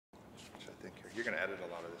You're going to edit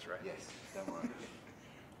a lot of this, right? Yes, don't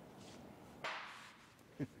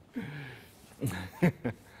worry.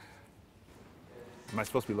 Am I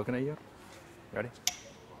supposed to be looking at you? Ready?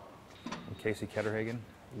 I'm Casey Ketterhagen,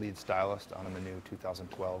 lead stylist on the new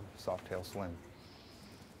 2012 Softail Slim.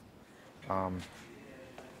 Some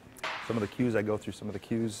of the cues I go through, some of the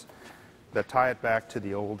cues that tie it back to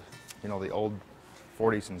the old, the old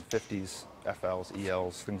 40s and 50s FLs,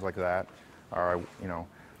 ELs, things like that are,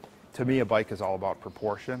 to me a bike is all about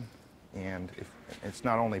proportion, and if it's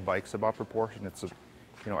not only bikes about proportion, it's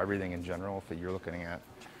everything in general. If you're looking at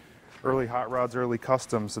early hot rods, early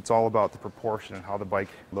customs, it's all about the proportion and how the bike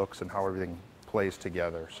looks and how everything plays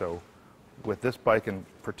together. So with this bike in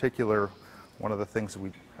particular, one of the things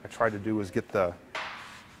that I tried to do was get the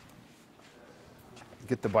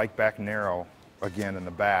bike back narrow again in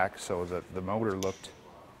the back, so that the motor looked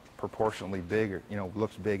proportionately big,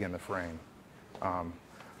 looks big in the frame.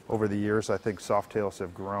 Over the years, I think Softails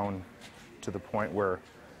have grown to the point where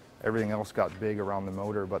everything else got big around the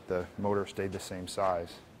motor, but the motor stayed the same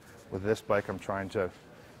size. With this bike, I'm trying to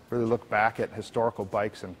really look back at historical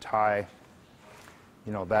bikes and try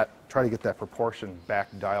to get that proportion back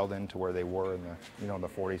dialed into where they were in the, in the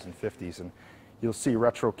 40s and 50s. And you'll see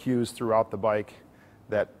retro cues throughout the bike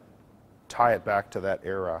that tie it back to that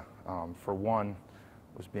era. For one,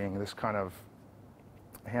 was being this kind of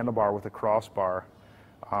handlebar with a crossbar.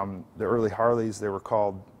 The early Harleys, they were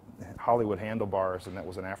called Hollywood handlebars, and that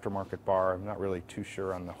was an aftermarket bar. I'm not really too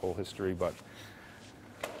sure on the whole history, but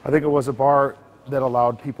I think it was a bar that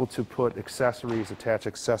allowed people to put accessories, attach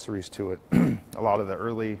accessories to it. A lot of the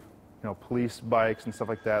early, police bikes and stuff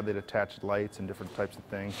like that, they'd attach lights and different types of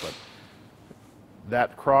things, but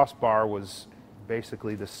that crossbar was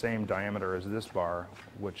basically the same diameter as this bar,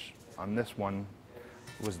 which on this one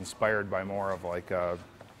was inspired by more of like a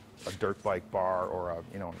dirt bike bar or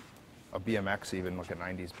a BMX, even like a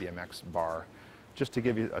 90s BMX bar, just to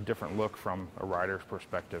give you a different look from a rider's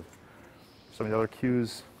perspective. Some of the other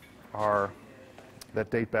cues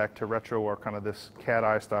that date back to retro are kind of this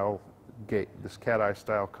cat-eye style gate, this cat-eye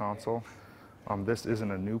style console. This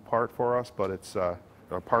isn't a new part for us, but it's a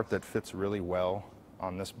part that fits really well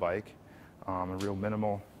on this bike. A real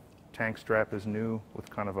minimal tank strap is new with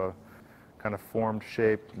kind of formed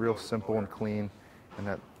shape, real simple and clean, and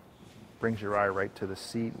that brings your eye right to the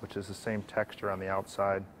seat, which is the same texture on the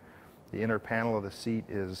outside. The inner panel of the seat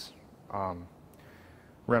is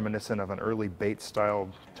reminiscent of an early Bates-style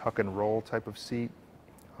tuck and roll type of seat.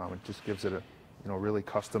 It just gives it a really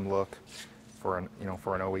custom look for an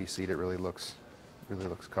OE seat. It really looks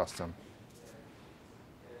custom.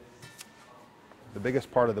 The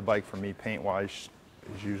biggest part of the bike for me, paint-wise,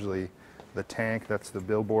 is usually the tank. That's the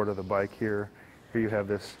billboard of the bike here. Here you have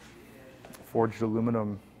this forged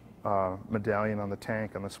aluminum medallion on the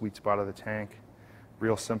tank, on the sweet spot of the tank.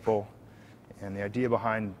 Real simple. And the idea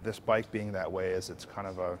behind this bike being that way is it's kind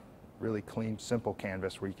of a really clean, simple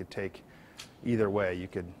canvas where you could take either way. You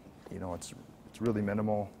could, it's really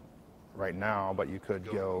minimal right now, but you could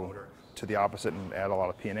go to the opposite and add a lot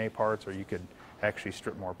of P&A parts, or you could actually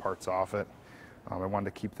strip more parts off it. I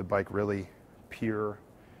wanted to keep the bike really pure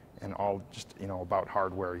and all just, about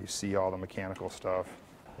hardware. You see all the mechanical stuff.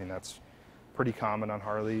 I mean, that's pretty common on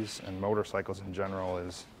Harleys and motorcycles in general,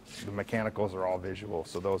 is the mechanicals are all visual,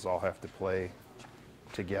 so those all have to play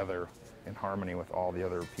together in harmony with all the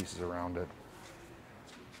other pieces around it.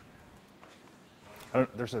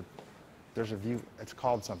 There's a view, it's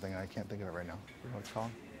called something, I can't think of it right now. You know what it's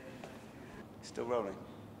called? Still rolling.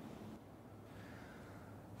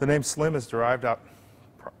 The name Slim is derived out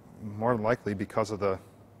more than likely because of the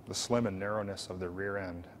slim and narrowness of the rear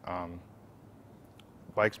end.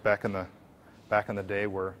 Bikes back in the day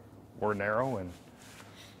were narrow, and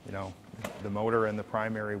the motor and the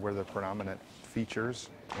primary were the predominant features,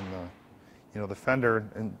 and the fender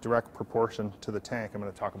in direct proportion to the tank. I'm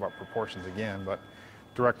going to talk about proportions again, but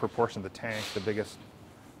direct proportion to the tank, the biggest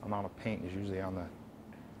amount of paint is usually on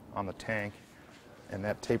the tank, and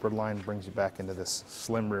that tapered line brings you back into this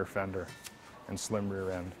slim rear fender and slim rear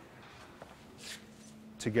end.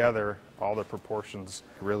 Together, all the proportions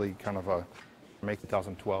really kind of make the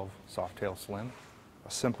 2012 Softail Slim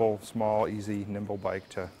a simple, small, easy, nimble bike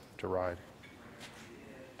to ride.